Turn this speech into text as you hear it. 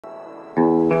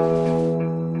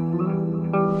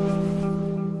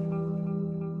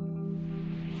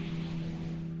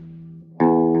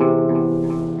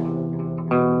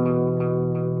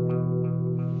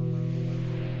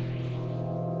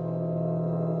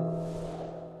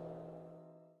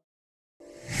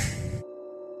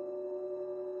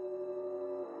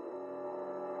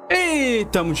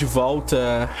Estamos de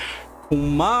volta com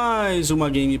mais uma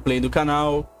gameplay do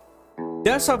canal.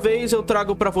 Dessa vez eu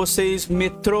trago para vocês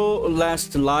Metro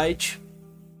Last Light.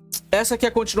 Essa aqui é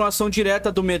a continuação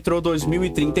direta do Metro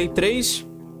 2033,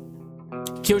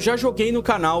 que eu já joguei no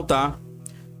canal, tá?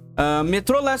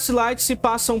 Metro Last Light se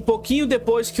passa um pouquinho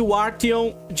depois que o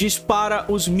Artyom dispara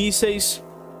os mísseis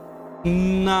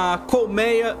na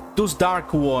colmeia dos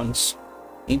Dark Ones.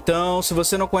 Então, se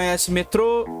você não conhece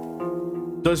Metro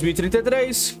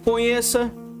 2033,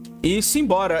 conheça e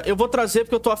simbora. Eu vou trazer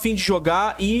porque eu tô a fim de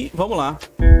jogar e vamos lá.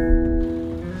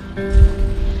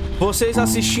 Vocês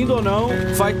assistindo ou não,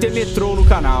 vai ter Metro no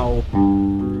canal.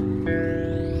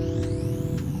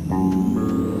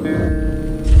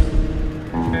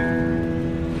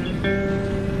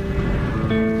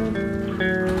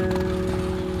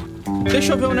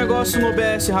 Deixa eu ver um negócio no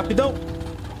OBS rapidão.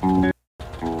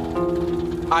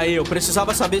 Aí, eu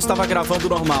precisava saber se estava gravando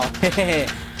normal.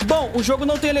 Bom, o jogo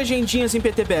não tem legendinhas em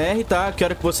PTBR, tá?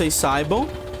 Quero que vocês saibam.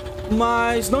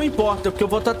 Mas não importa, porque eu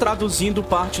vou estar traduzindo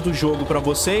parte do jogo pra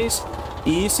vocês.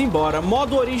 E simbora.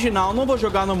 Modo original, não vou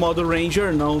jogar no modo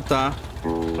Ranger não, tá?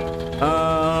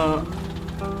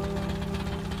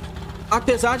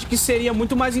 Apesar de que seria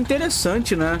muito mais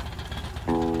interessante, né?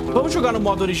 Vamos jogar no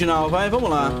modo original, vai? Vamos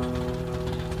lá.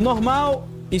 Normal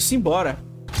e simbora.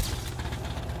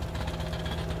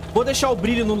 Vou deixar o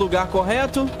brilho no lugar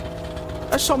correto.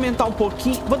 Deixa eu aumentar um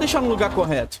pouquinho. Vou deixar no lugar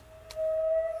correto.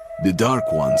 The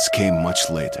Dark Ones came much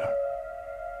later,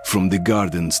 from the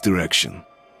garden's direction.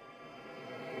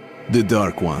 The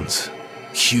Dark Ones,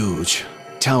 huge,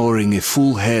 towering a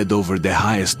full head over the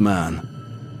highest man.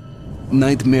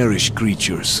 Nightmarish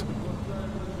creatures,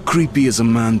 creepy as a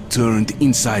man turned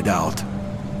inside out.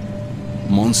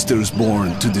 Monsters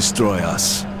born to destroy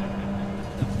us.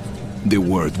 The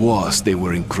word was they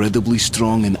were incredibly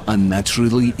strong and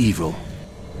unnaturally evil.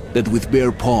 That with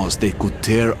bare paws they could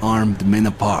tear armed men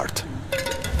apart.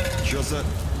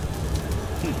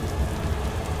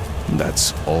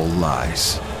 That's all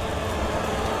lies.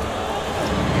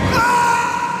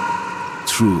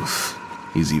 Truth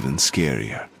is even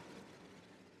scarier.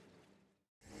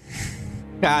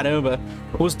 Caramba,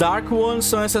 os Dark Ones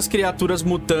são essas criaturas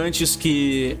mutantes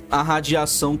que a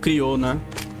radiação criou, né?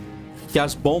 Que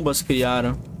as bombas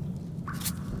criaram.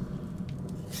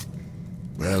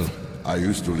 Well, I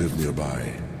used to live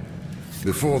nearby.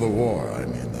 Before the war, I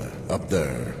mean, up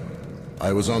there.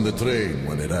 I was on the train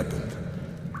when it happened.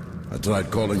 I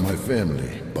tried calling my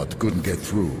family, but couldn't get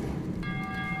through.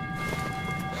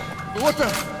 What the...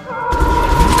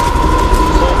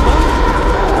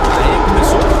 Aí,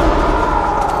 começou.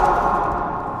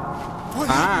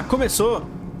 Ah, começou.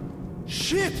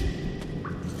 Shit!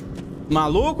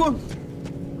 Maluco?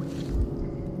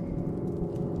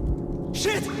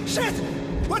 Shit! Shit!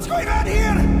 What's going on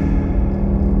here?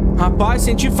 Rapaz,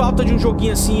 senti falta de um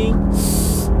joguinho assim, hein?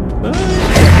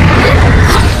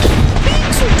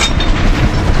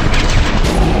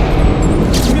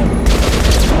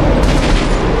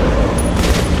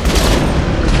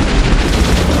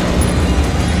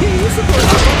 Que isso, pô? Eu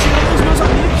tô atirando os meus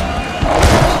amigos.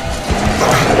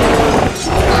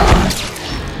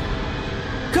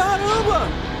 Caramba!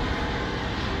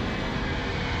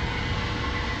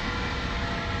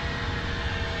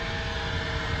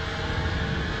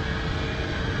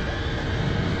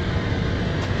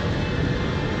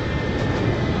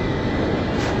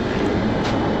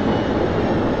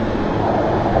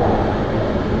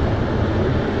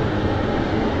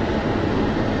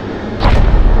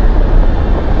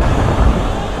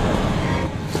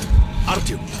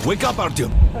 Wake up,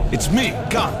 Artyom. It's me,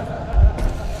 Khan.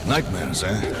 Nightmares,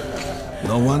 eh?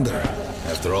 No wonder,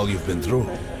 after all you've been through.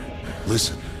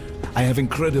 Listen, I have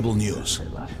incredible news.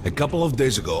 A couple of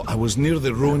days ago, I was near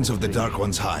the ruins of the Dark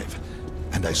One's hive,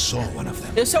 and I saw one of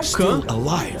them, Esse é o still Khan.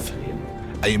 alive.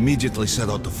 I immediately set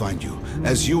out to find you,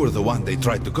 as you were the one they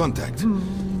tried to contact,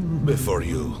 before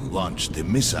you launched the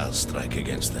missile strike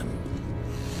against them.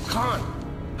 Khan!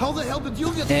 How the hell did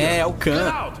you get É, here? é o Get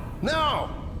Khan. out! Now!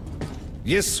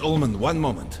 Yes, Ullman, one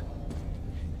moment.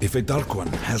 If a Dark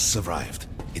One has survived,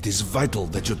 it is vital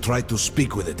that you try to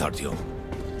speak with it, Artyom.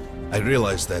 I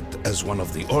realize that, as one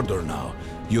of the Order now,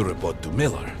 you report to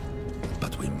Miller.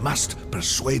 But we must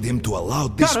persuade him to allow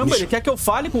this Caramba, ele mission. quer que eu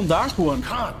fale com o Dark One.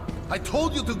 Khan! I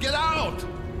told you to get out!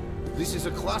 This is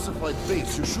a classified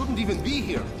base. You shouldn't even be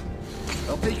here.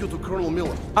 I'll take you to Colonel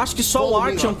Miller. Acho que só o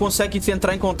Artyom consegue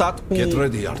entrar em contato com... Get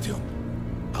ready, Artyom.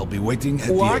 I'll be waiting at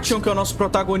O the Artyom, que é o nosso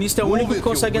protagonista, é o único que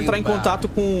consegue entrar em contato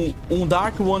com um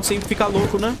Dark One sem ficar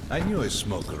louco, né? I knew a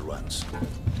smoker once.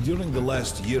 During the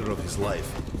last year of his life,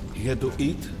 he had to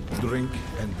eat, drink,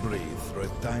 and breathe through a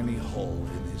tiny hole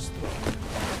in his throat.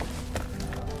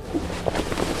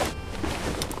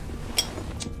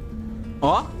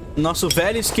 Ó, nosso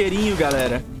velho isqueirinho,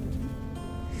 galera.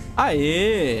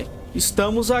 Aê,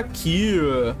 estamos aqui.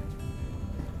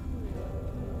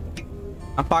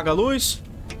 Apaga a luz.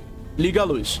 Liga a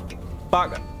luz.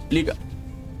 Apaga, liga.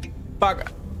 Apaga.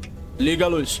 Liga a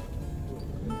luz.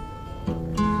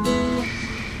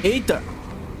 Eita.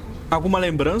 Alguma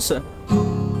lembrança?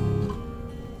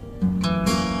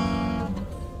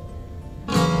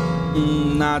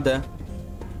 Nada.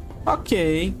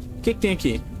 Ok. O que tem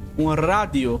aqui? Um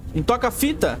rádio. Um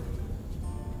toca-fita.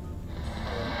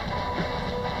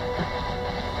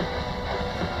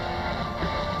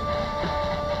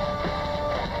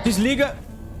 Desliga.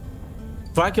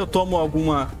 Vai que eu tomo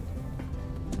alguma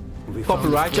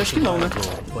copyright? Acho que não, né?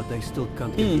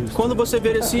 Quando você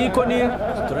ver esse ícone,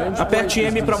 aperte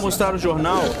M para mostrar o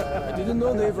jornal.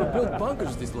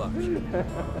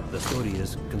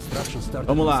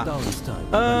 Vamos lá.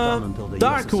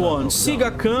 Dark One, siga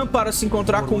Khan para se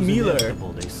encontrar com Miller.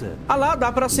 Ah lá,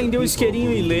 dá para acender o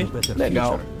isqueirinho e ler.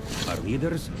 Legal.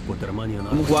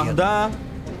 Vamos guardar.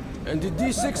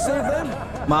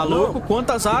 Maluco,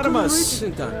 quantas armas!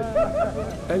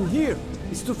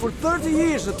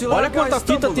 Olha quanta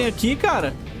fita tem aqui,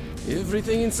 cara.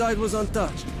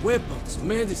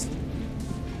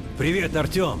 Привет,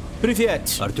 Артем.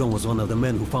 Привет. Артем was one of the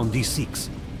men who found these six.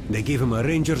 They gave him a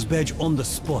ranger's badge on the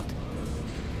spot.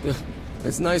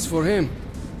 It's nice for him.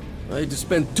 I had to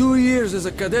spend 2 years as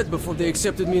a cadet before they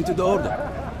accepted me into the order.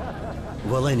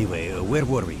 Well, anyway, where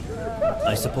were we?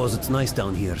 I suppose it's nice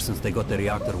down here since they got the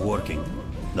reactor working.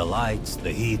 The lights,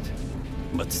 the heat.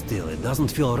 But still, it doesn't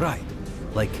feel right.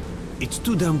 Like, it's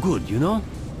too damn good, you know?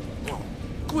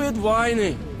 Quit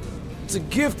whining. It's a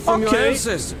gift from your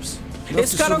ancestors.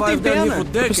 Esse cara não tem pena. Eu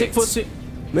pensei que fosse...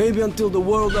 Maybe until the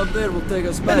world up there will take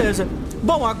us back. Beleza.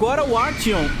 Bom, agora o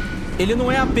Artyom, ele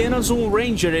não é apenas um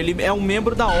Ranger, ele é um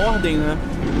membro da Ordem, né?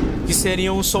 Que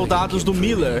seriam os soldados do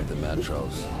Miller.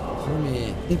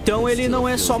 Então ele não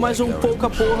é só mais um pouca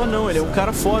porra, não. Ele é um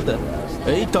cara foda.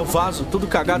 Eita, o vaso, tudo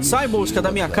cagado. Sai, mosca, da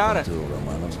minha cara.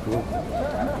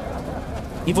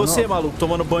 E você, maluco,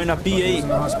 tomando banho na pia aí?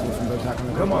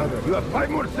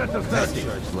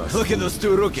 Look at those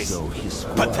two rookies.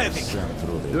 Pathetic.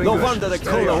 No wonder the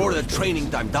colonel ordered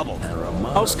training time double.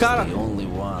 Olha os caras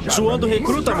zoando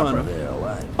recruta, mano.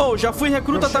 Oh, já fui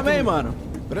recruta também, mano.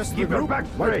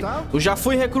 Eu já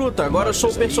fui recruta, agora eu sou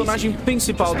o personagem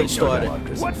principal da história.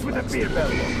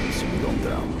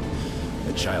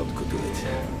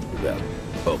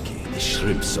 O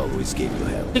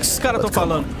que esses caras estão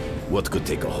falando? What could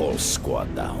take a whole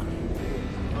squad down?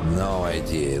 No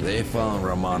idea. They found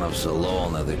Romanovs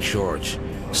alone at the church,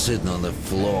 sitting on the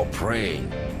floor praying.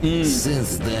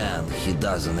 Since then, he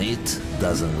doesn't eat,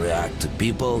 doesn't react to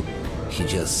people. He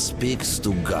just speaks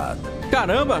to God.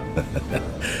 Caramba!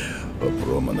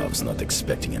 Romanov's not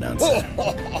expecting an answer.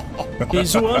 E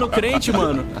zoando o crente,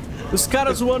 mano. Os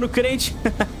caras zoando o crente.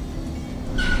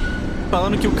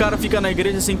 Falando que o cara fica na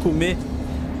igreja sem comer.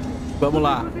 Vamos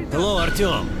lá. Hello,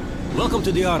 Artyom. Welcome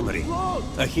to the armory.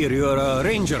 I hear you're a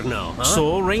ranger now, huh?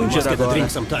 Sou ranger Let's get a agora.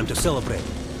 drink sometime to celebrate.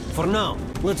 For now,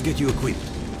 let's get you equipped.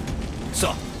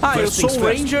 So, eu first sou things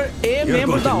first, ranger e you're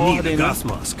membro going da to need ordem, a né? gas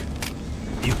mask.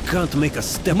 You can't make a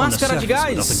step on the Máscara de surface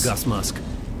gás. without a gas mask.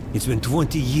 It's been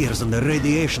 20 years and the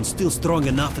radiation's still strong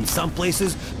enough in some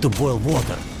places to boil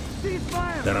water.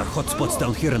 There are hot spots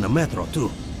down here in the metro, too.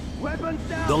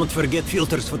 Don't forget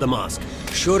filters for the mask.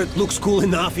 Sure, it looks cool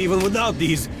enough even without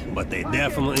these, but they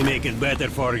definitely make it better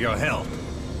for your health.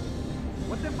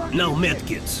 Now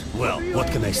medkits. Well,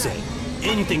 what can I say?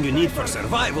 Anything you need for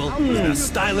survival in a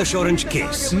stylish orange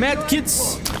case.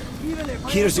 Medkits.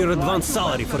 Here's your advance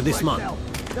salary for this month.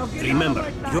 Remember,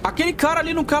 Aquele cara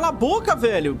ali não cala a boca,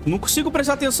 velho. Não consigo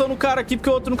prestar atenção no cara aqui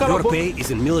porque o outro não cala a your boca. pay is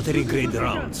in military grade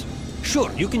rounds.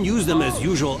 Sure, you can use them as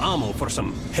usual ammo for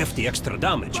some hefty extra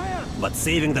damage, but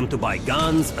saving them to buy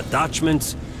guns,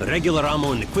 attachments, regular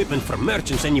ammo and equipment from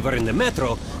merchants anywhere in the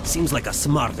metro seems like a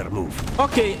smarter move.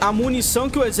 Ok, a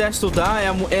munição que o exército dá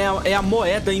é a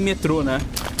moeda em metrô, né?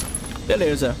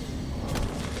 Beleza.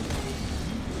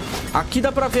 Aqui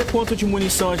dá pra ver quanto de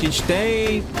munição a gente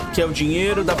tem, que é o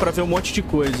dinheiro, dá pra ver um monte de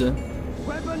coisa.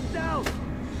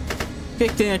 O que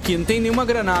tem aqui? Não tem nenhuma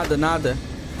granada, nada.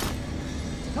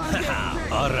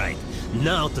 Alright,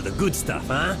 now to the good stuff,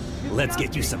 huh? Let's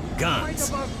get you some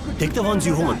guns. Take the ones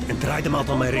you want and try them out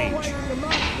on my range.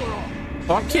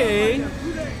 Ok.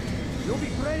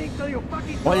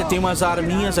 Olha, tem umas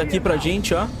arminhas aqui pra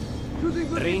gente, ó.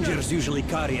 Rangers usually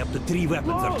carry up to 3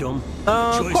 weapons, Artyom.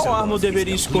 Qual arma eu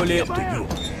deveria escolher?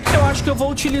 Eu acho que eu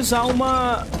vou utilizar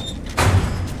uma...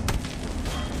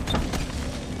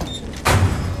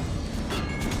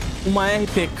 Uma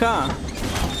RPK?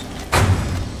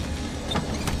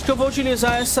 Acho que eu vou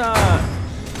utilizar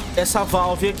essa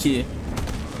valve aqui.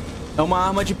 É uma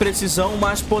arma de precisão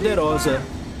mais poderosa.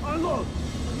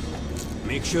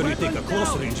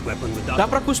 Dá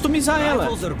pra customizar ela.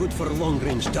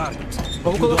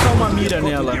 Vamos colocar uma mira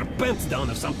nela.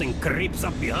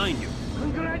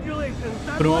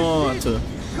 Pronto.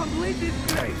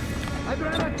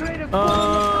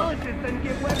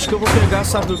 Acho que eu vou pegar,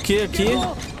 sabe o que aqui?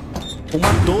 Uma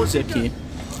 12 aqui.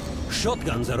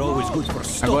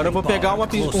 Agora eu vou pegar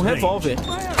um revólver.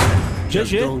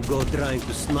 GG.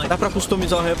 Dá pra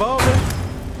customizar o revólver?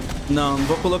 Não, não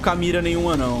vou colocar mira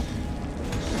nenhuma não.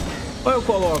 Ou eu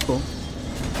coloco?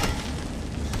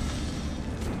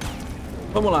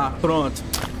 Vamos lá, pronto.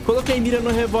 Coloquei mira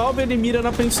no revólver e mira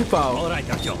na principal.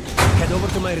 Alright, Artyom. Head over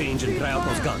to my range and try out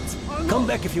those guns. Come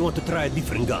back if you want to try a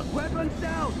different gun.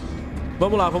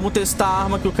 Vamos lá, vamos testar a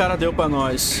arma que o cara deu pra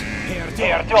nós.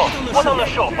 Hey Artyom, put on a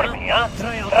show for me, huh?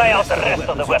 Try out the rest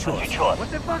of the weapons you chose. What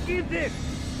the fuck is this?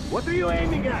 What are you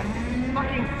aiming at?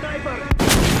 Fucking sniper!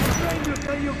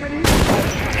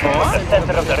 Put the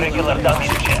center of the regular dummy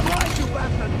chest.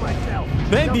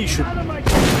 Vem, bicho.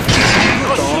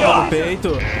 Toma no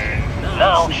peito.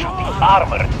 Now shoot the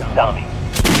armored dummy.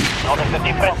 Notice the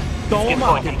difference? It's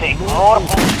going to take more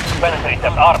bullets to penetrate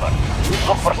that armor.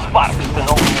 Look for sparks to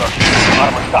know when you're shooting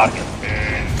armored target.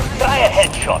 Try a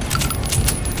headshot.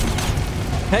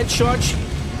 Headshot.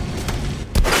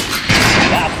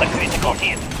 That's a critical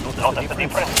hit. Notice the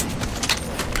difference?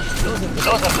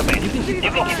 Those are the basics. You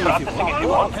can keep practicing if you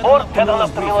want, or head on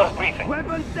up to Miller's briefing.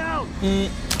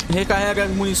 Recarrega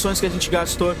as munições que a gente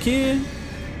gastou aqui.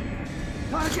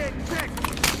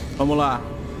 Vamos lá.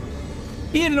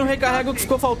 Ih, ele não recarrega o que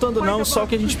ficou faltando não, só o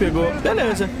que a gente pegou.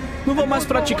 Beleza. Não vou mais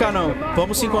praticar não.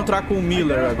 Vamos se encontrar com o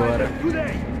Miller agora.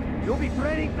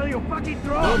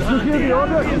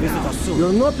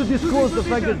 You're not to disclose the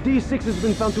fact that D6 has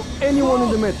been found to anyone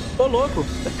in the metro. Ô, louco.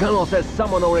 The colonel says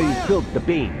someone already spilled the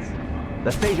beans.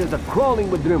 The stations are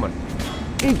crawling with rumors.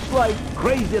 Each flight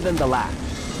crazier than the last.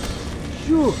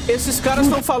 Sure. Esses caras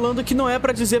estão falando que não é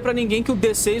pra dizer pra ninguém que o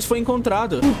D6 foi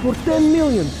encontrado. For 10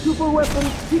 million super weapons,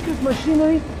 secret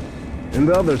machinery. And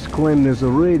others claim there's a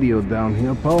radio down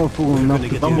here powerful enough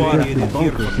to protect the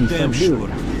bunkers in Siberia,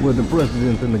 where the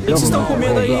president and the Eles estão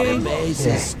government comendo aí, hein? Base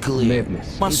is clear.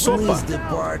 Uma sopa. It is the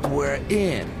part we're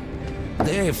in.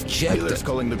 They've checked Miller's it.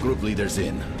 calling the group leaders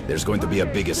in. There's going to be a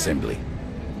big assembly.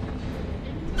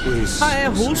 Ah, é,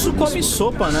 russo come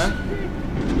sopa, né?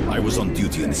 I was on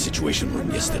duty in the situation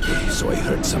room yesterday, so I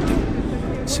heard something.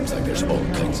 Seems like there's all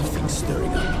kinds of things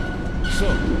stirring up. So,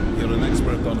 you're an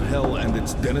expert on hell and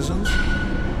its denizens?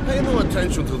 Pay no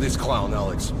attention to this clown,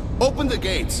 Alex. Open the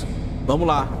gates. Vamos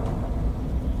lá.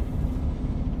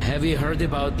 Have you heard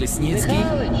about Lesnitsky?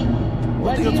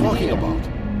 What are you talking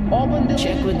about?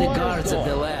 Check with the guards at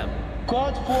the lab.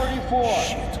 Code 44.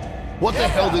 Shit. What the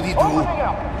hell did he do?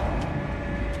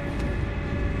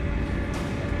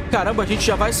 Caramba, a gente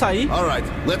já vai sair? Alright,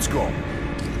 let's go.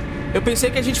 Eu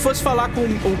pensei que a gente fosse falar com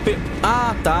o...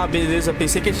 Ah, tá, beleza.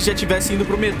 Pensei que a gente já tivesse indo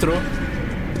pro metrô.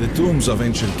 The tombs of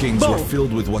ancient kings were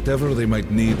filled with whatever they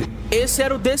might need. Esse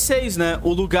era o D6, né?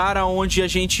 O lugar onde a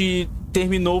gente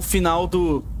terminou o final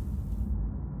do...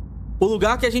 O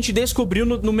lugar que a gente descobriu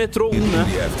no metrô 1, né?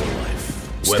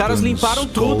 Os caras limparam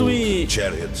tudo e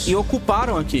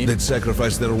ocuparam aqui. They'd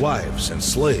sacrifice their wives and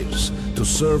slaves to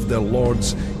serve their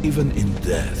lords even in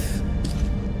death.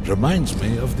 Reminds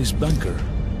me of this bunker.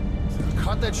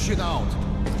 Cut that shit out.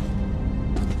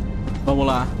 Vamos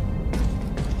lá.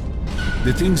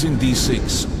 The things in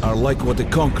D6 are like what the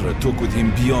conqueror took with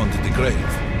him beyond the grave.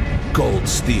 Cold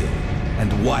steel,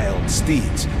 and wild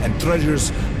steeds, and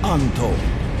treasures untold.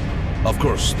 Of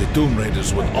course, the Tomb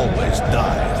Raiders would always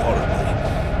die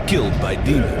horribly, killed by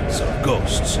demons or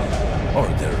ghosts, or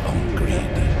their own greed.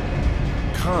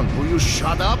 Khan, will you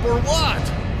shut up or what?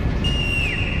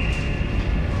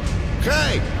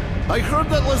 Hey! I heard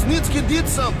that Lesnitsky did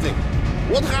something.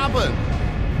 What happened?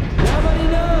 Nobody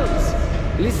knows.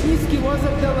 Lesnitsky was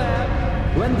at the lab.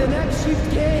 When the next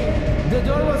shift came, the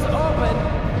door was open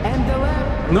and the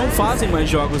lab... Não fazem mais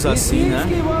jogos assim, né?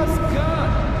 Lesnitsky was gone.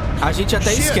 A gente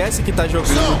até esquece que tá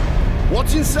jogando. So,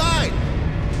 what's inside?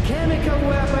 Chemical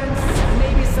weapons made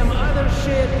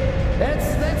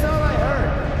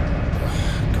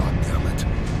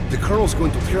Colonel's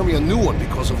going to tear me a new one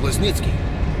because of Lesnitsky.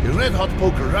 A red-hot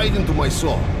poker right into my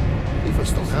soul. If I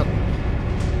still have one.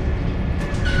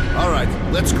 Alright,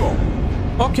 let's go.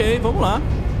 Ok, vamos lá.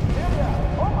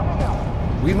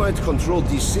 We might control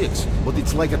D6, but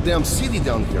it's like a damn city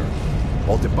down here.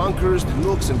 All the bunkers, the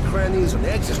nooks and crannies and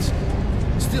exits.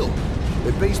 Still,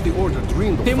 the base the order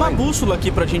dreamed of. Tem uma bússola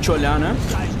aqui pra gente olhar, né?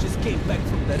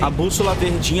 A bússola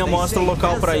verdinha mostra o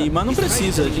local pra ir, mas não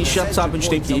precisa, a gente já sabe onde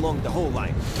tem que ir.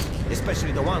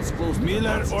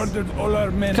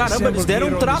 Caramba, eles deram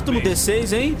um trato no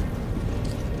D6, hein?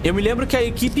 Eu me lembro que a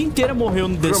equipe inteira morreu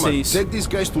no D6.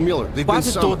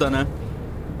 Quase toda, né?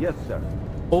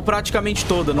 Ou praticamente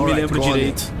toda, não me lembro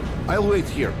direito.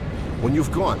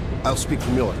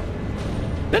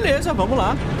 Beleza, vamos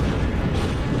lá.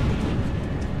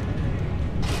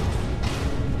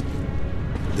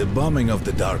 The bombing of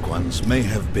the Dark Ones may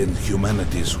have been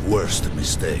humanity's worst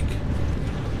mistake.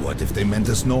 What if they meant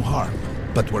us no harm,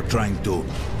 but were trying to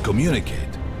communicate?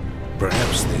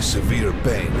 Perhaps the severe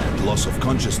pain and loss of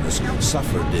consciousness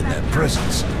suffered in their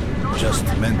presence just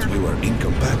meant we were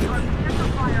incompatible.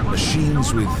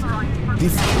 Machines with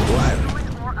different wiring.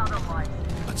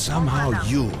 But somehow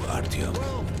you, Artyom,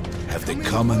 have the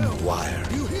common wire.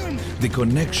 The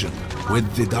connection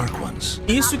with the Dark Ones.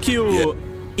 Isso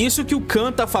que o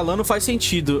Khan tá falando faz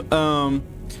sentido.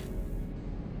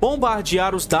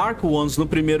 Bombardear os Dark Ones no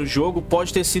primeiro jogo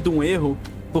pode ter sido um erro,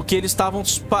 porque eles estavam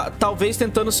talvez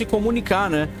tentando se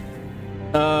comunicar, né?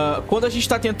 Quando a gente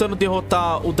tá tentando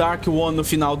derrotar o Dark One no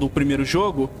final do primeiro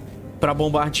jogo, pra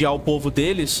bombardear o povo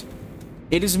deles,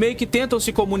 eles meio que tentam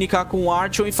se comunicar com o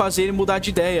Artyom e fazer ele mudar de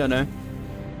ideia, né?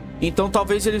 Então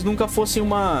talvez eles nunca fossem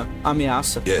uma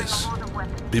ameaça. Yes.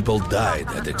 People died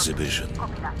at exhibition.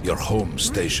 Your home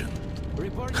station.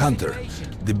 Hunter,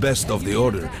 the best of the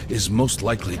order, is most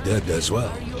likely dead as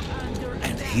well.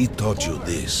 And he taught you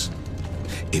this.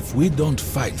 If we don't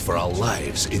fight for our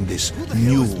lives in this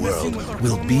new world,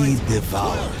 we'll be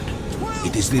devoured.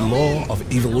 It is the law of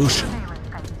evolution.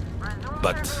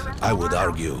 But I would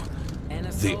argue,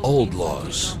 the old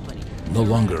laws no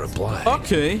longer apply.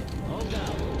 Ok.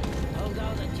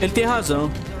 Ele tem razão.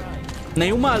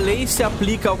 Nenhuma lei se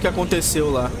aplica ao que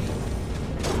aconteceu lá.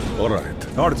 All right,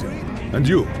 Artyom, and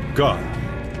you, Khan,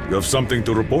 you have something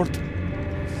to report?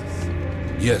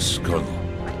 Yes, Colonel.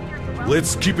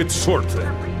 Let's keep it short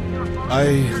then.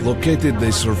 I located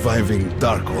the surviving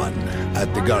Dark One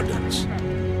at the gardens.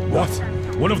 What?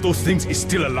 One of those things is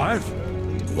still alive?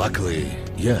 Luckily,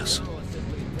 yes.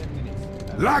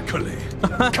 Luckily?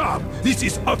 Come, this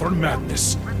is utter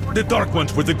madness. The Dark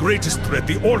Ones were the greatest threat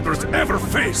the Order's ever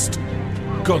faced.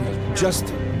 Colonel,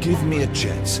 just give me a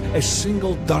chance. A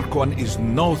single Dark One is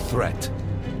no threat.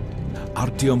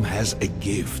 Artyom has a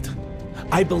gift.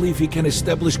 I believe he can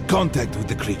establish contact with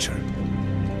the creature.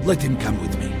 Let him come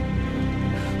with me.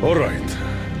 All right.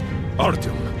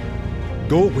 Artyom,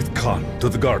 go with Khan to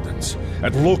the gardens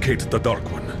and locate the Dark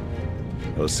One.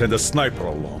 I'll send a sniper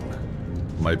along.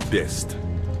 My best.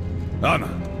 Anna.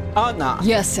 Anna.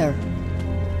 Yes, sir.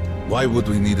 Why would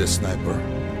we need a sniper?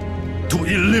 To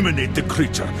eliminate the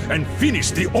creature and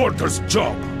finish the Order's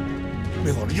job.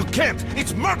 Miller, you can't!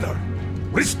 It's murder!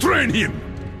 Restrain him!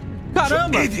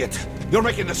 Caramba! You idiot! You're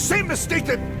making the same mistake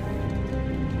that...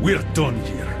 We're done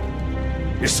here.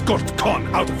 Escort Khan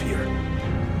out of here.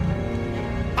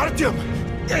 Artyom!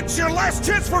 It's your last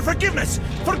chance for forgiveness!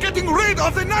 For getting rid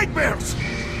of the nightmares!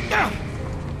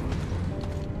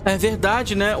 É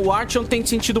verdade, né? O Artyom tem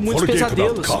sentido muitos Forget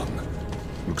pesadelos. about Khan.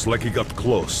 Looks like he got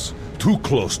close. Too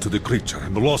close to the creature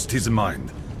and lost his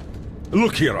mind.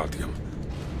 Look here, Artyom.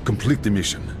 Complete the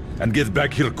mission and get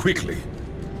back here quickly.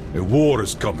 A war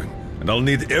is coming, and I'll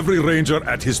need every ranger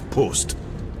at his post.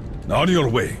 On your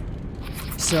way.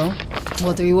 So,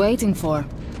 what are you waiting for?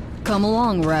 Come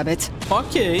along, Rabbit.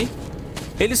 Ok.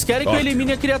 Eles querem que eu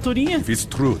elimine a criaturinha? If it's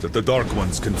true that the Dark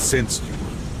Ones can sense you,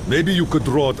 maybe you could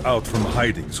draw it out from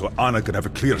hiding so Anna can have a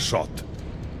clear shot.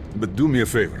 But do me a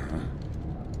favor, huh?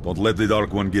 Don't let the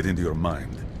Dark One get into your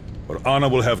mind, or Anna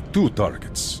will have 2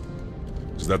 targets.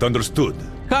 Is that understood?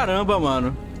 Caramba,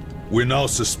 mano. We now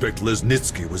suspect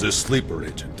Lesnitsky was a sleeper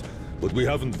agent, but we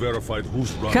haven't verified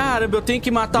who's running. Caramba, eu tenho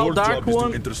que matar o Dark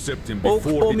One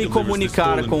ou me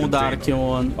comunicar com o Dark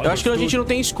One. Eu acho que a gente não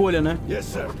tem escolha, né? Yes,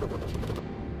 sir.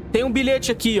 Tem um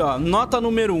bilhete aqui, ó. Nota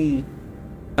número 1.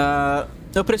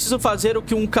 Eu preciso fazer o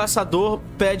que um caçador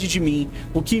pede de mim.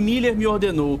 O que Miller me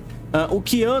ordenou. O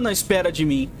que Anna espera de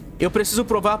mim. Eu preciso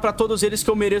provar para todos eles que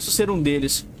eu mereço ser um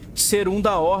deles. Ser um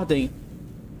da Ordem.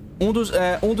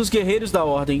 Um dos guerreiros da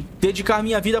Ordem. Dedicar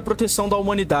minha vida à proteção da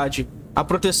humanidade. À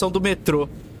proteção do metrô.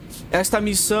 Esta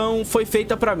missão foi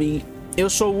feita para mim. Eu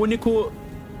sou o único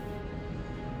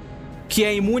que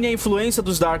é imune à influência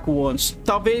dos Dark Ones.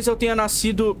 Talvez eu tenha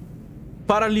nascido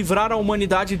para livrar a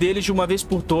humanidade deles de uma vez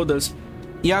por todas.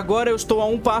 E agora eu estou a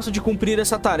um passo de cumprir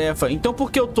essa tarefa. Então por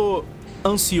que eu tô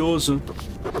ansioso?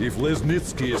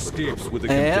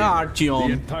 É,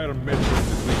 Artyom.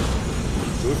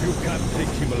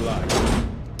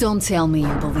 Don't tell me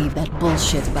you believe that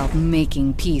bullshit about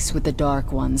making peace with the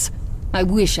Dark Ones. I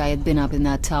wish I had been up in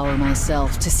that tower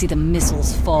myself to see the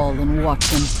missiles fall and watch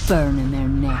them burn in their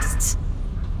nests.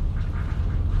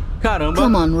 Caramba.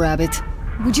 Come on, Rabbit.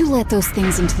 Would you let those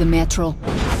things into the metro?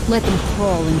 Let them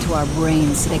crawl into our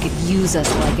brains so they could use us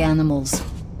like animals.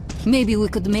 Maybe we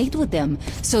could mate with them,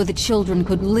 so the children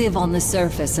could live on the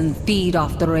surface and feed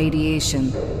off the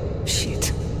radiation.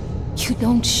 Shit. You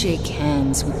don't shake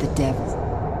hands with the devil.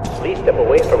 Please step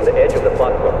away from the edge of the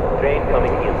platform. Train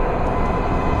coming in.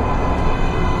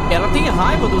 Ela tem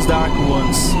raiva dos Dark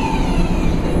Ones.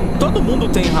 Todo mundo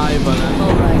tem raiva, né?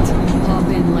 Alright, hop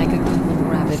in like a good little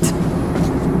rabbit.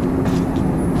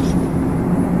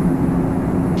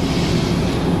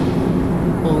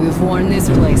 Well, we've worn this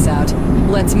place out.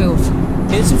 Let's move.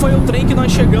 Esse foi o trem que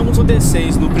nós chegamos no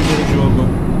D6 no primeiro jogo.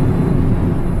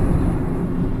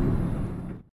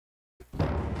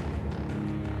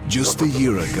 Just a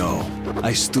year ago,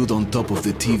 I stood on top of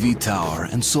the TV tower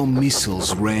and saw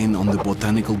missiles rain on the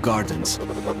botanical gardens,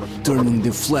 turning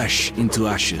the flesh into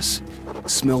ashes,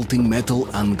 smelting metal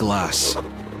and glass.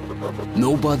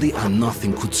 Nobody and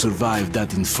nothing could survive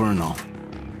that inferno.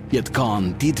 Yet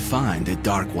Khan did find a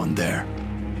Dark One there.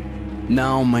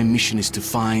 Now my mission is to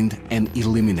find and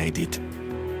eliminate it.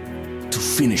 To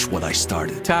finish what I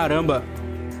started. Caramba.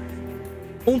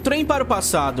 Um trem para o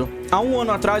passado. Há um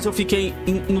ano atrás eu fiquei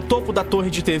no topo da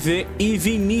torre de TV e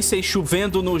vi mísseis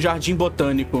chovendo no jardim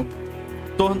botânico,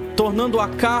 tornando a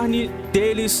carne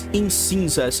deles em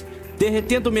cinzas,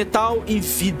 derretendo metal e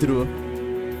vidro.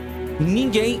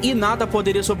 Ninguém e nada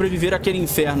poderia sobreviver àquele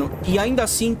inferno. E ainda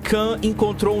assim Khan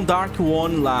encontrou um Dark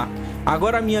One lá.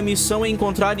 Agora a minha missão é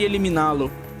encontrar e eliminá-lo.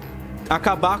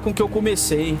 Acabar com o que eu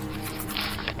comecei.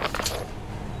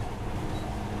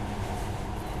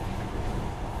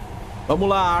 Vamos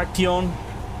lá, Artyom.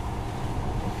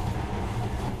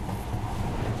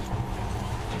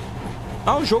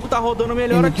 Ah, o jogo tá rodando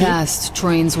melhor aqui. In the past,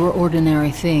 trains were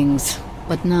ordinary things.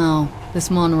 But now, this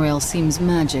monorail seems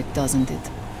magic, doesn't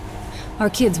it? Our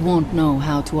kids won't know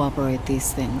how to operate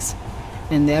these things.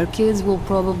 And their kids will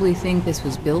probably think this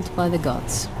was built by the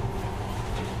gods.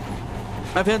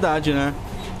 É verdade, né?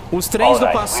 Os trens do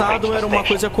passado eram uma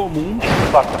coisa comum.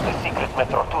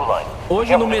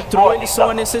 Hoje no metrô eles são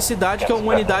a necessidade que a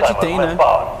humanidade tem, né?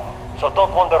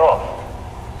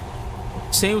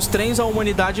 Sem os trens a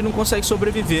humanidade não consegue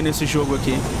sobreviver nesse jogo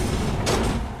aqui.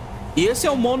 E esse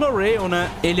é o monorail, né?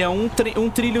 Ele é um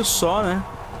trilho só, né?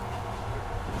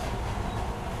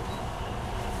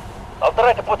 I'll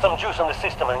try to put some juice on the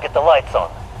system and get the lights on.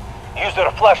 Use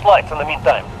your flashlights in the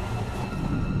meantime.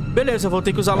 Beleza, eu vou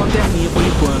ter que usar a lanterninha por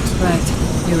enquanto. Right,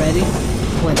 you ready?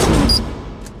 Let's move.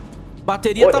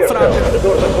 Bateria tá fraca.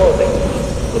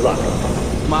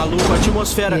 Maluco, a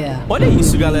atmosfera. Yeah. Olha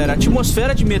isso, galera. A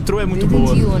atmosfera de metrô é muito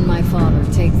boa. Didn't you and my father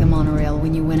take the monorail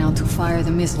when you went out to fire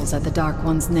the missiles at the Dark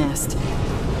One's nest?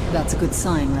 That's a good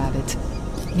sign, Rabbit.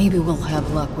 Maybe we'll have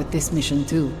luck with this mission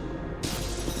too.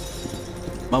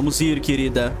 Vamos ir,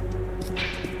 querida.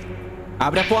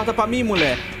 Abre a porta pra mim,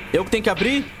 mulher. Eu que tenho que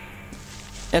abrir?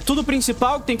 É tudo o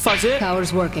principal que tem que fazer?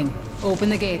 Power's working. Open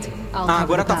the gate. Ah,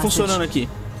 agora tá funcionando aqui.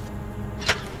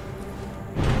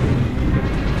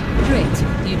 Great.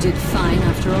 You did fine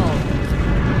after all.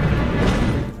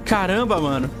 Caramba,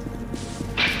 mano.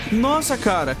 Nossa,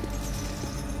 cara.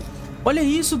 Olha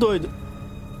isso, doido.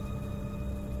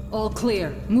 All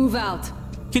clear. Move out.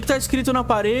 O que tá escrito na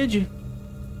parede?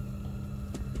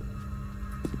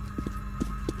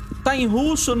 Tá em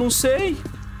russo, eu não sei.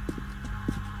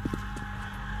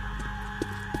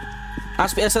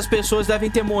 Essas pessoas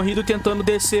devem ter morrido tentando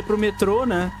descer pro metrô,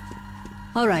 né?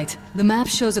 All right. The map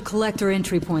shows a collector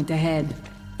entry point ahead.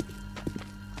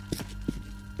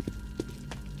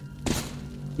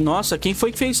 Nossa, quem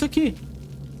foi que fez isso aqui?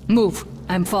 Move.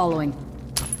 I'm following.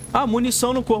 Ah,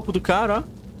 munição no corpo do cara, ó.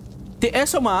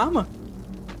 Essa é uma arma?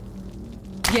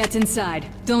 Get inside.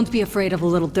 Don't be afraid of a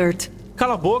little dirt.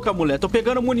 Cala a boca, mulher. Tô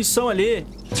pegando munição ali.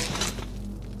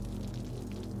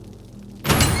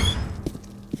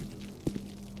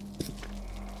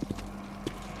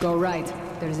 Go right.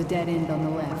 There's a dead end on the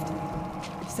left.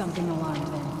 Something alarmed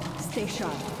them. Stay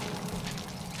sharp.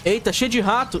 Eita, cheio de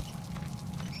rato.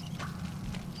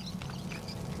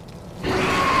 That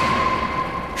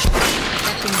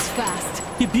thing's fast.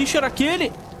 Que bicho era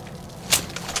aquele?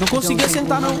 Não consegui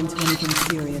acertar, não.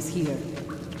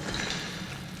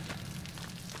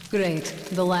 Great,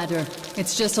 the ladder.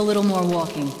 It's just a little more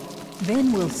walking.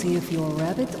 Then we'll see if you're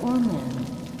rabbit or man.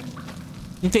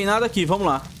 Não tem nada aqui, vamos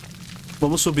lá.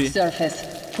 Vamos subir. Surface,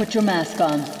 put your mask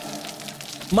on.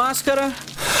 Máscara.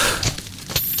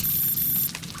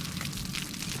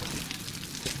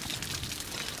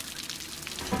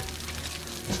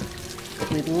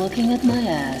 With looking at my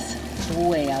ass,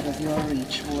 way out of your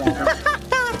reach, rabbit.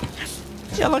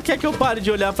 Ela quer que eu pare de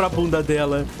olhar pra bunda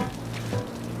dela.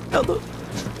 Eu não...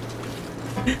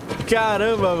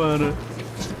 Caramba, mano.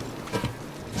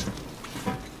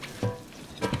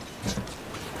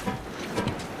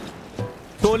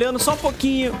 Tô olhando só um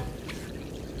pouquinho.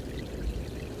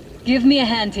 Give me a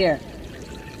hand here.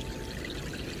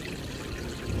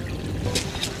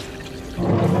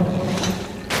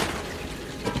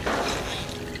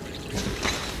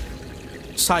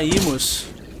 Saímos.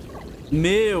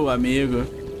 Meu amigo.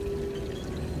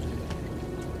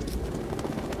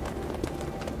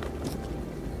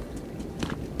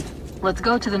 Let's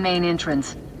go to the main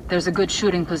entrance. There's a good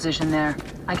shooting position there.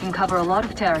 I can cover a lot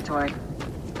of territory.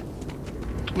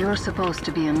 You're supposed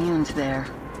to be immune to their...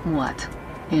 what?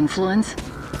 Influence?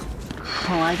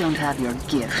 Well, I don't have your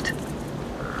gift.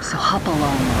 So hop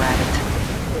along,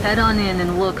 rabbit. Head on in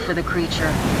and look for the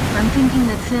creature. I'm thinking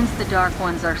that since the Dark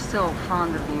Ones are so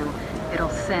fond of you, it'll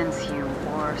sense you,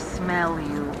 or smell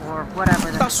you, or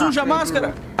whatever the Tá suja a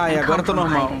máscara? Ai, agora tô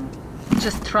normal.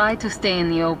 Just try to stay in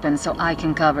the open so I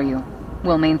can cover you.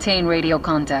 We'll maintain radio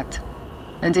contact.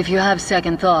 And if you have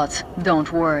second thoughts,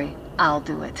 don't worry. I'll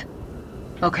do it.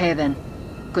 Okay then.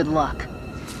 Good luck.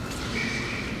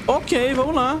 Ok,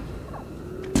 vamos lá.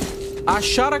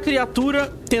 Achar a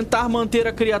criatura, tentar manter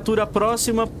a criatura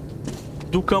próxima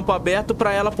do campo aberto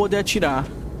para ela poder atirar.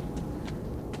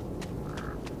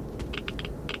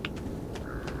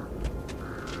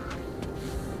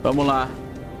 Vamos lá.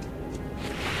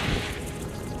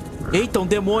 Eita, um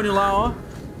demônio lá, ó.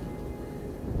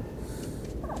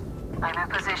 I'm in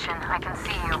position. I can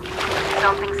see you.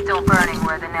 Something's still burning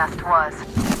where the nest was.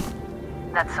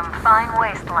 That's some fine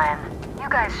wasteland. You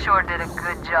guys sure did a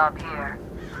good job here.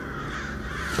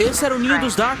 Esse era o ninho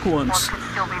dos Dark Ones. One could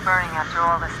still be burning after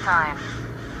all this time.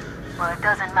 Well, it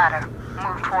doesn't matter.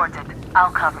 Move towards it.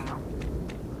 I'll cover you.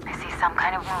 I see some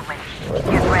kind of movement.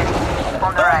 Get ready.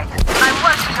 On the right. I'm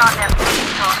working on them.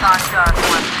 Those aren't Dark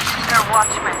Ones. They're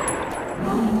watchmen.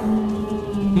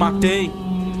 Matei.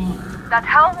 That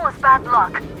howl was bad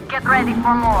luck. Get ready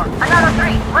for more. Another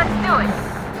 3. Let's do it.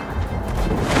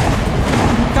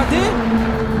 Cadê?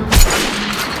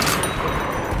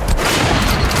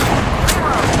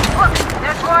 Look,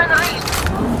 there's more in the lead.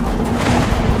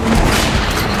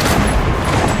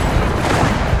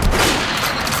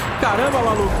 Caramba,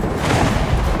 maluco.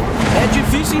 É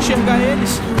difícil enxergar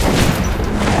eles.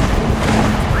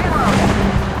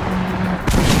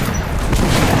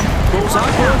 Vou usar a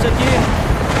coisa aqui.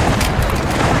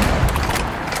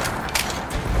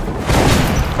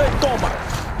 Ei, toma.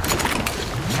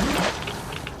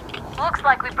 Looks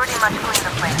like we pretty much cleaned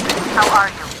the place. How are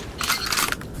you?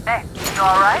 Hey, you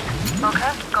alright?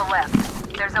 Okay, go left.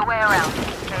 There's a way around.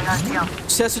 Stay on jump.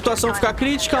 Se a situação ficar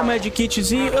crítica, o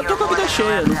medkitzinho... Eu tô com a vida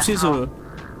cheia, não preciso...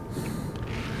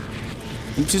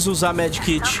 Não preciso usar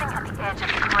medkit.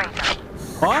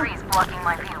 Ó.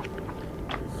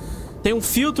 Tem um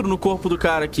filtro no corpo do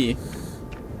cara aqui.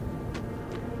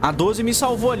 A 12 me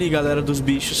salvou ali, galera, dos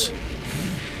bichos.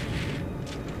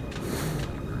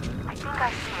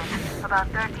 About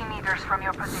 30 meters from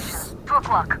your position. 2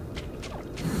 o'clock.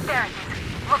 There it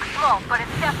is. Looks small, but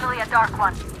it's definitely a dark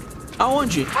one.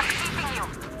 Aonde? What's keeping you?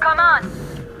 Come on.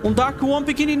 Um Dark One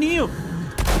pequenininho.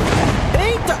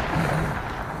 Eita!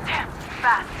 Damn,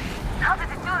 fast. How did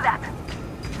it do that?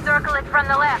 Circle it from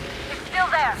the left. It's still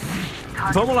there.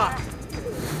 Vamos lá.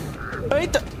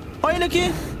 Eita! Olha ele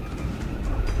aqui.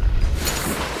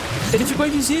 Ele ficou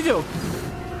invisível.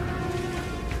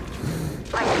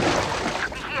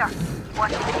 Here.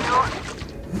 Watching you.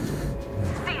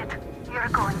 See it. You're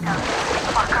going down.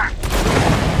 Fucker.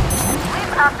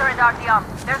 Leave after it, Artyom.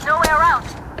 There's no way around.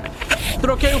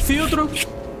 Troquei o filtro.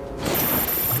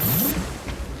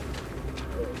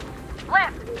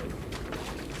 Left.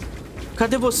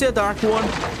 Cadê você, Dark One?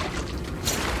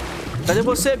 Cadê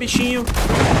você, bichinho?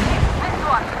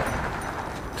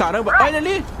 Caramba, olha ele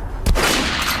ali.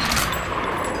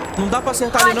 Não dá pra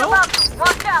acertar ele, não?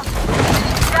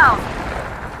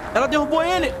 Ela derrubou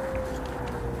ele.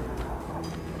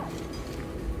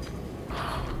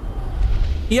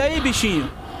 E aí, bichinho?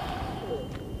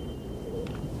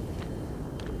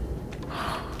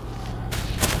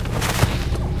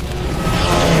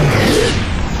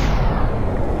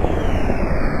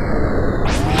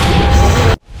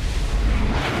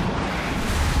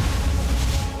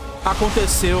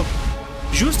 aconteceu.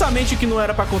 Justamente o que não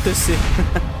era pra acontecer.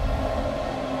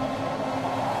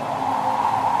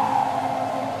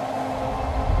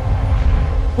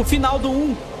 O final do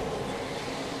 1.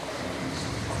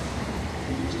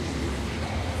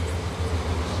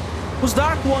 Os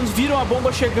Dark Ones viram a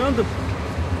bomba chegando.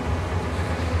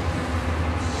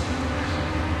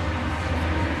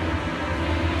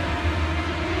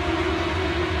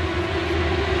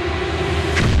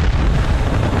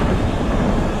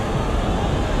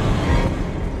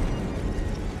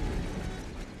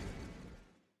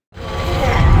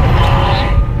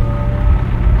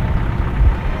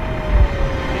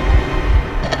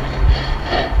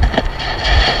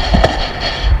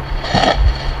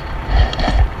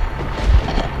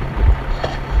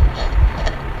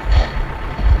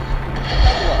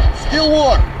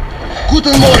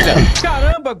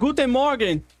 Caramba, Guten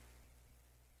Morgen.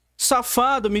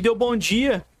 Safado, me deu bom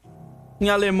dia em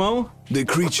alemão. The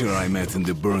creature I met in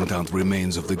the burnt-out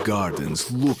remains of the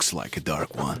gardens looks like a dark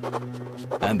one.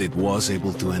 And it was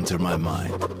able to enter my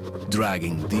mind,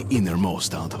 dragging the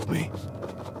innermost out of me.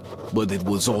 But it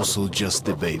was also just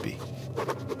a baby.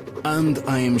 And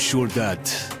I am sure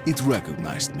that it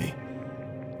recognized me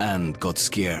and got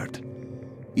scared.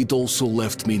 It also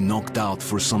left me knocked out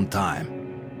for some time.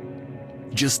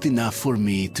 Just enough for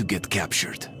me to get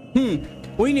captured.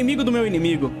 O inimigo do meu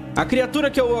inimigo. A criatura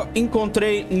que eu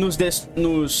encontrei nos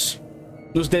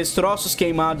destroços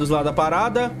queimados lá da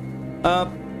parada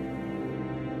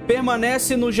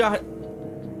permanece no jardim.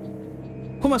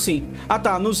 Como assim? Ah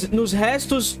tá, nos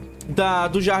restos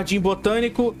do jardim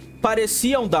botânico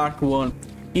parecia um Dark One.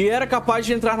 E era capaz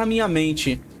de entrar na minha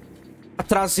mente,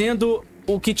 trazendo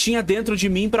o que tinha dentro de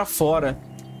mim pra fora.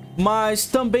 Mas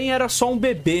também era só um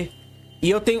bebê. E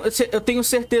eu tenho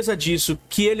certeza disso,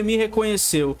 que ele me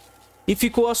reconheceu e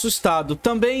ficou assustado.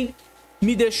 Também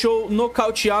me deixou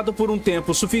nocauteado por um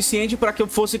tempo, suficiente para que eu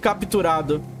fosse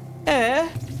capturado. É.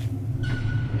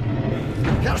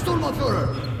 Herr Sturmbannführer,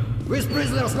 these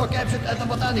prisoners were captured at the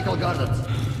botanical gardens.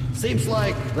 Seems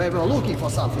like they were looking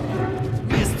for something.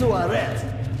 These two are red.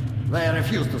 They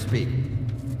refuse to speak.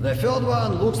 The third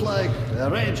one looks like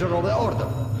a ranger of the order.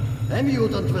 A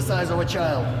mutant the size of a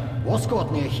child was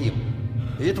caught near him.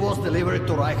 It was delivered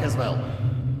to Reich as well.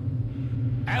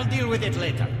 I'll deal with it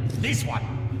later. This one.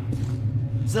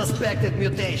 Suspected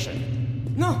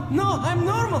mutation. No, I'm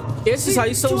normal. Esses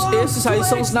aí são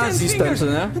os nazistas,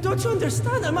 né? Don't you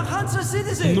understand? I'm a Hansa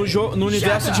citizen. No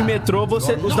universo de metrô,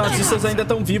 os nazistas ainda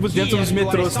estão vivos dentro dos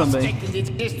metrôs também.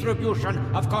 Distribution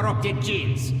of corrupted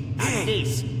genes. And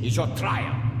this is your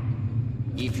trial.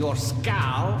 If your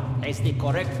skull has the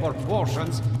correct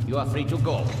proportions, you are free to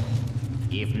go.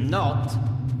 If not,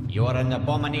 you are an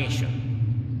abomination.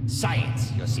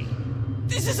 Science, you see.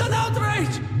 This is an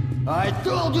outrage! I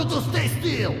told you to stay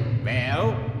still!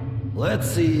 Well?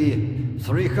 Let's see...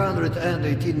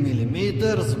 318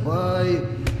 millimeters by...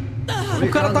 O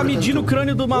cara tá medindo o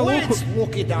crânio do maluco. Let's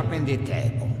look it up in the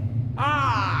table.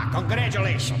 Ah,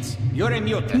 congratulations. You're a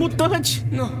mutant. Mutante.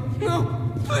 No,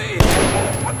 please.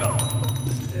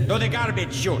 To the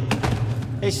garbage chute.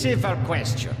 A simple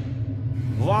question.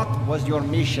 What was your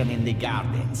mission in the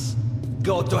gardens?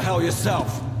 Go to hell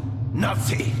yourself,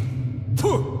 Nazi!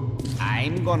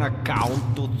 I'm gonna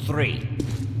count to 3.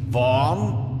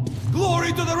 1.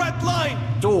 Glory to the Red Line!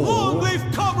 2. Long live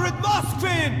Comrade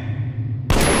Moskvin!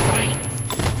 3.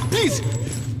 Please,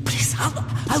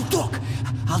 I'll talk.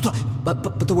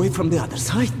 But away from the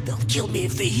others, right? They'll kill me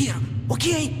if they hear,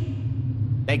 okay?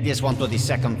 Take this one to the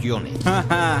second unit.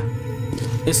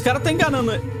 Esse cara tá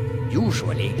enganando.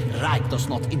 Usually, Reich does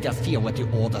not interfere with the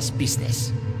Order's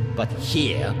business. But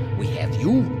here, we have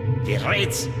you, the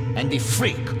Reds, and the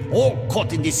Freak, all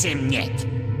caught in the same net.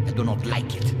 I do not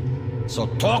like it. So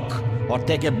talk, or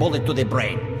take a bullet to the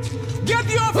brain. Get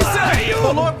the officer!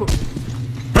 Ô, louco!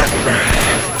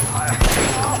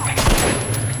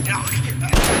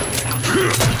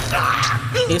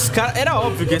 Esse cara... Era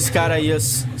óbvio que esse cara ia...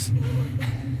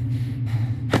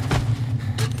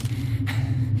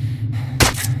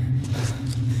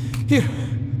 Here.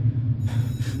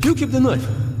 You keep the knife.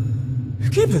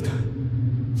 Keep it.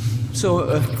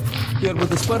 So, you're with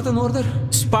the Spartan Order?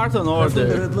 Spartan Order.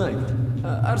 The Red Line.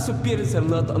 Our superiors are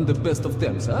not on the best of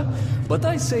terms, huh? But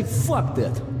I say fuck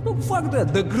that. No, fuck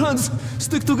that. The grunts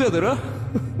stick together, huh?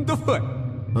 Давай.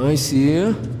 I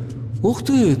see. Ух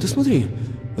ты смотри.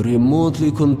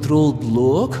 Remotely controlled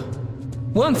block.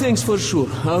 One thing's for sure.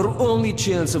 Our only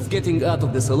chance of getting out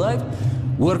of this alive,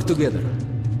 work together.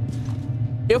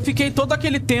 Eu fiquei todo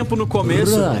aquele tempo no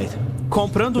começo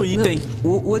comprando item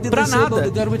pra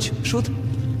nada. Shoot?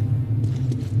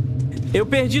 Eu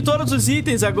perdi todos os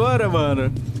itens agora, mano.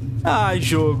 Ai,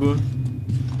 jogo.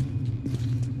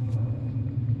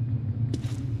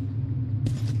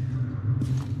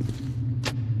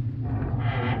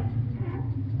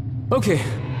 Okay,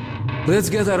 let's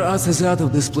get our asses out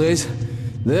of this place.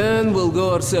 Then we'll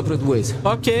go our separate ways.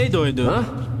 Ok, doido. Huh?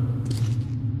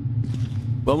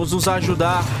 Vamos nos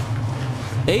ajudar.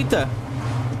 Eita.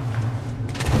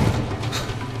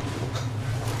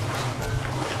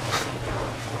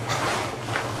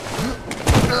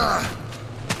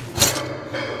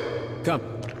 Come.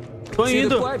 Tô See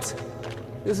indo. the pipes?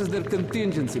 This is their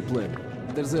contingency plan.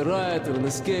 There's a riot or an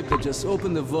escape, they just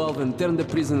open the valve and turn the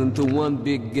prison into one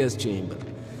big gas chamber.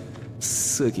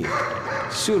 Sucky.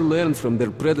 Sure learned from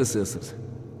their predecessors.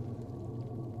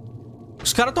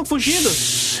 Os caras estão fugindo.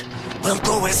 We'll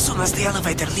go as soon as the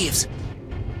elevator leaves.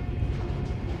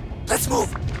 Let's move.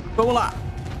 Vamos lá.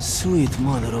 Sweet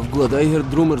mother of God, I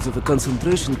heard rumors of a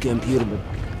concentration camp here, but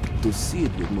to see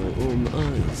it with my own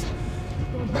eyes.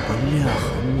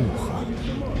 Бляха-муха.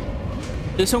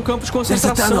 Esse é um campo de There's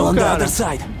a tunnel concentração, on the cara. other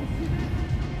side.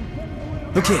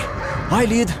 Okay, I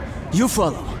lead, you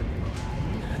follow.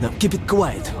 Now keep it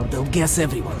quiet, or they'll gas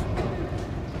everyone.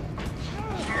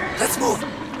 Let's move.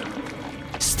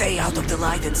 Stay out of the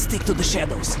light and stick to the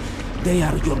shadows. They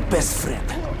are your best friend.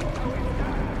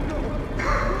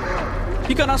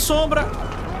 Fica na sombra.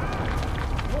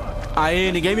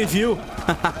 Aê, ninguém me viu.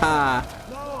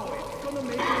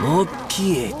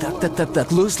 Okay,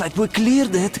 tak. Looks like we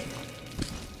cleared it.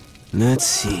 Let's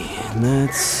see.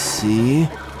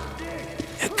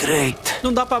 Great.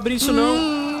 Não dá pra abrir isso,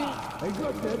 não.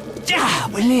 Yeah,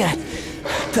 well, yeah.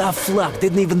 Tough luck,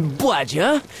 didn't even budge,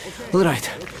 huh? All right,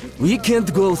 we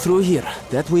can't go through here,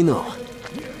 that we know.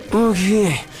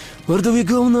 Okay, where do we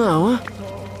go now, huh?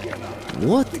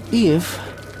 What if...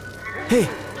 Hey,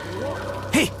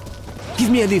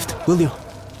 give me a lift, will you?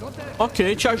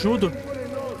 Ok, te ajudo.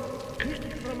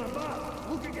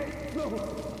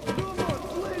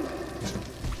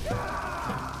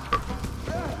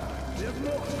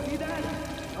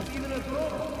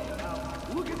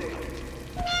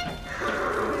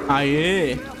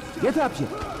 Aê! Get up here.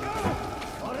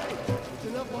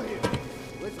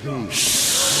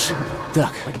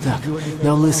 Duck.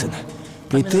 Now listen.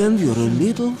 Pretend you're a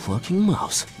little fucking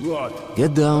mouse.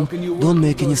 Get down. Don't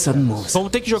make any sudden moves.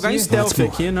 Vamos ter que jogar em stealth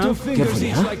aqui, né? Carefully,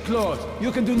 huh?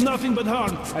 You can do nothing but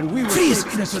harm, and we will Freeze!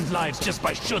 save innocent lives just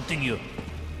by shooting you.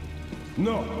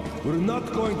 No, we're not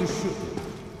going to shoot.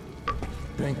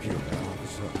 Thank you,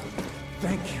 officer.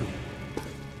 Thank you.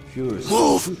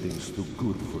 Shooting's too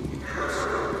good for you.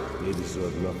 They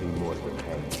deserve nothing more than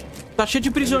hanging. Tá cheio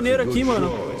de prisioneiro aqui, mano.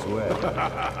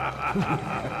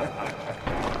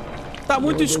 Tá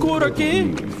muito escuro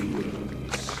aqui.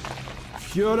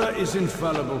 Führer is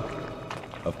infallible.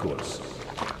 Of course.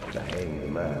 The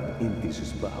hanged man empties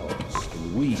his bowels,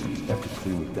 and we have to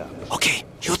clean it up. Okay,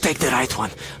 you take the right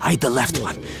one. I the left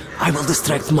one. I will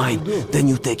distract mine. Then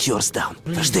you take yours down.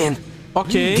 Understand?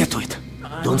 Ok. Get to it.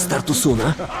 Don't start too soon,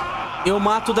 huh? Eu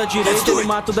mato da direita e ele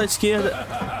mato da esquerda.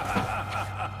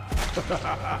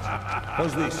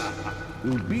 How's this?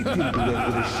 We'll beat him to death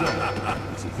with a shovel.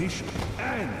 It's efficient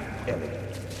and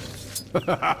elegant.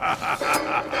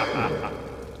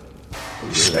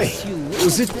 Hey,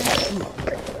 was it?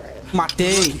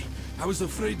 Matei. I was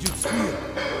afraid you'd squeal.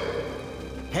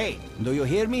 Hey, do you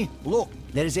hear me? Look,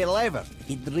 there is a lever.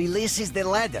 It releases the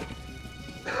ladder.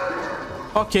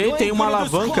 Ok, tem uma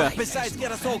alavanca. Besides,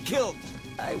 get us all killed.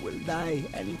 I will die.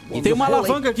 And if Tem you uma pull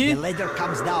alavanca it, aqui. The ladder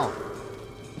comes down.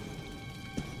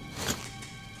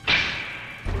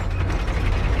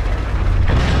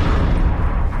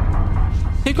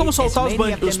 Tem como soltar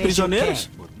os prisioneiros?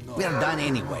 We're done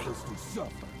anyway.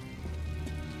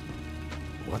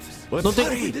 Não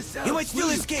tem... You might still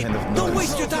escape. Don't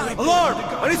waste your time. Lord,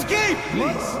 an escape!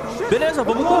 Beleza,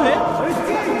 vamos correr.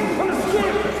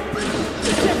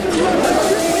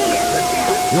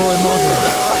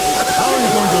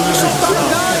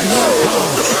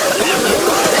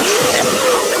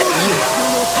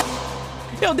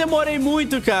 Eu demorei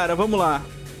muito, cara. Vamos lá.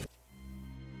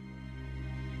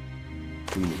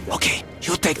 Okay,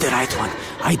 you take the right one.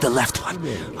 I the left one.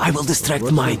 I will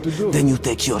distract mine. Then you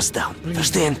take yours down.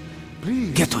 Understand?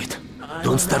 Get to it.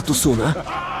 Don't start too soon, huh?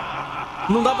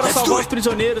 Não dá pra salvar os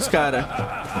prisioneiros,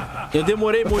 cara. Eu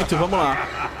demorei muito. Vamos lá.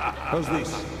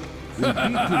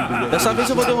 Dessa vez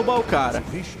eu vou derrubar o cara.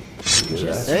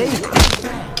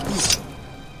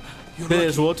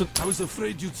 Beleza, o outro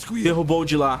derrubou o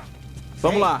de lá.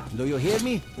 Vamos lá. Do you hear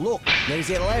me? Look, there is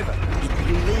a lever. It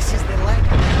releases the ladder.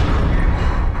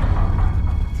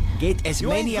 Get as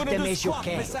many of them as you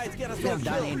can. Well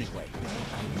done anyway.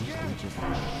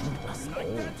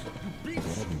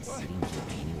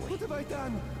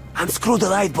 Unscrew the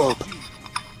light bulb.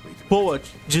 Boa,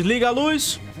 desliga a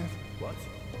luz.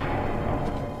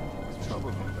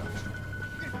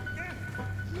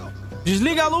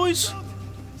 Desliga a luz.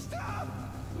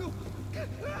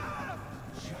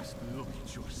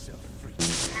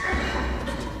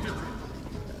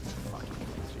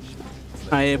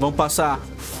 Aí, vamos passar.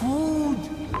 Food.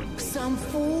 Some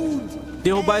food.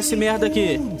 Derrubar esse merda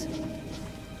aqui.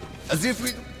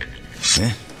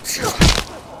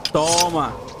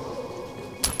 Toma.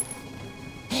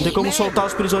 Não tem como soltar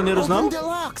os prisioneiros, não?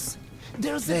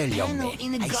 There's a panel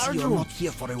in the guard room.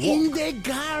 In the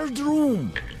guard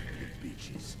room.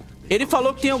 Ele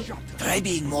falou que tem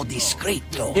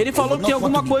Ele falou que tem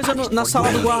alguma coisa na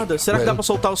sala do guarda. Será que dá pra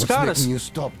soltar os caras?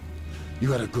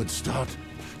 You had a good start.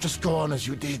 Just go on as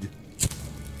you did.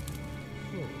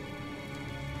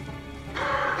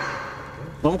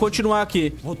 Vamos continuar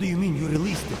aqui. What do you mean you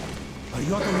released it? Are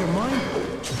you out of your mind?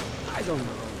 I don't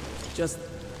know. Just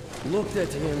looked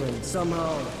at him and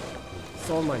somehow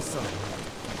saw my son.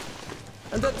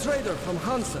 And that trader from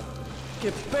Hansa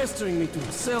kept pestering me to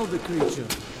sell the creature.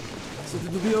 So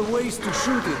there would be a ways to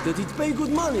shoot it, that he'd pay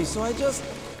good money, so I just...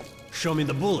 Show me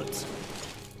the bullets.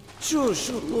 Sure,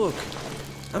 look.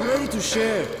 I'm ready to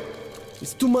share.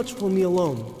 It's too much for me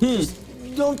alone. Just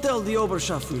don't tell the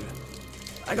Oberscharführer.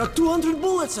 I got 200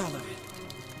 bullets out of it.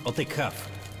 I'll take half.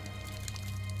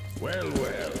 Well,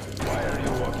 why are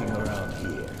you walking around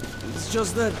here? It's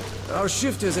just that our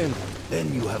shift is in.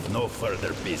 Then you have no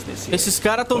further business here. Esses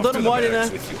caras estão dando mole,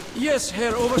 né? Yes,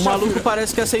 Herr O Oberscharführer. maluco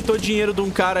parece que aceitou dinheiro de um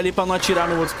cara ali pra não atirar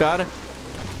no outro cara.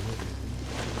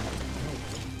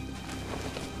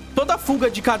 Toda fuga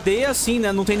de cadeia é assim,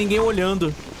 né? Não tem ninguém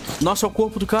olhando. Nossa, é o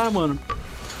corpo do cara, mano.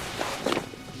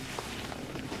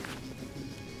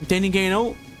 Não tem ninguém,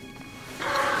 não.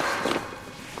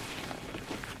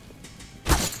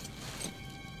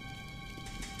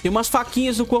 Tem umas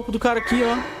faquinhas no corpo do cara aqui,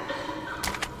 ó.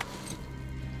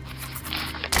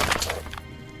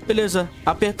 Beleza.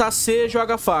 Apertar C,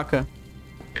 joga a faca.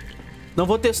 Não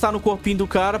vou testar no corpinho do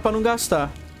cara pra não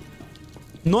gastar.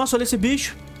 Nossa, olha esse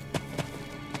bicho.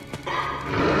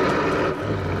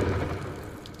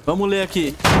 Vamos ler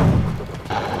aqui.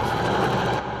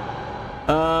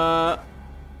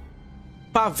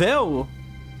 Pavel?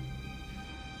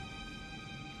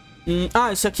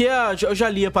 Isso aqui é... Eu já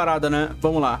li a parada, né?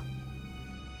 Vamos lá.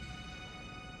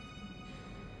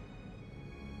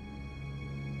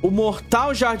 O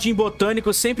mortal jardim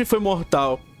botânico sempre foi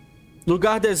mortal.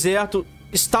 Lugar deserto,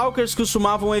 stalkers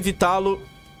costumavam evitá-lo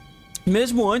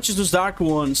mesmo antes dos Dark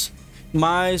Ones.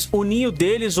 Mas o ninho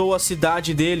deles ou a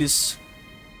cidade deles...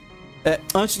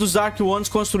 antes dos Dark Ones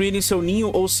construírem seu ninho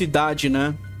ou cidade,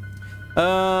 né?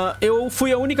 Eu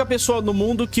fui a única pessoa no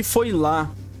mundo que foi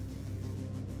lá.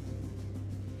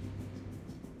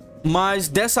 Mas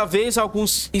dessa vez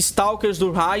alguns stalkers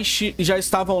do Reich já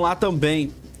estavam lá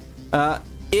também.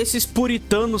 Esses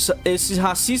puritanos, esses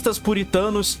racistas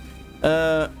puritanos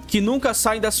que nunca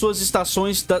saem das suas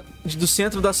estações do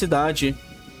centro da cidade.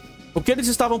 O que eles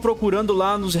estavam procurando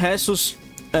lá nos restos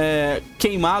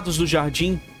queimados do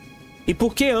jardim? E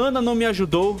por que Ana não me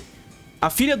ajudou? A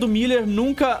filha do Miller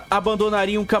nunca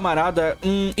abandonaria um camarada.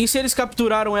 E se eles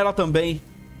capturaram ela também?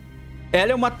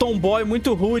 Ela é uma tomboy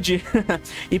muito rude.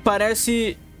 e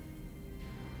parece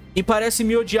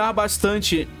me odiar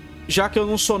bastante, já que eu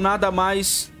não sou nada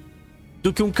mais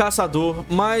do que um caçador.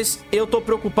 Mas eu tô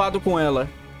preocupado com ela.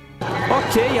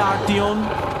 Ok, Artyom.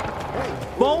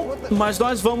 Bom, mas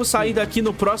nós vamos sair daqui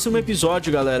no próximo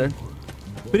episódio, galera.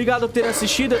 Obrigado por ter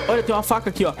assistido. Olha, tem uma faca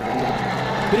aqui, ó.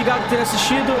 Obrigado por ter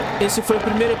assistido. Esse foi o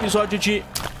primeiro episódio de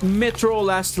Metro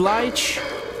Last Light.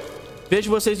 Vejo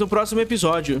vocês no próximo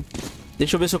episódio.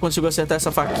 Deixa eu ver se eu consigo acertar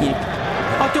essa faquinha.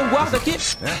 Ó, tem um guarda aqui.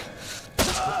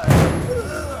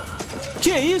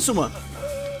 Que é isso, mano?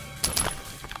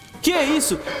 Que é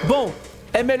isso? Bom,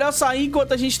 é melhor sair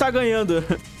enquanto a gente tá ganhando.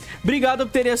 Obrigado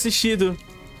por terem assistido.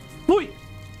 Fui!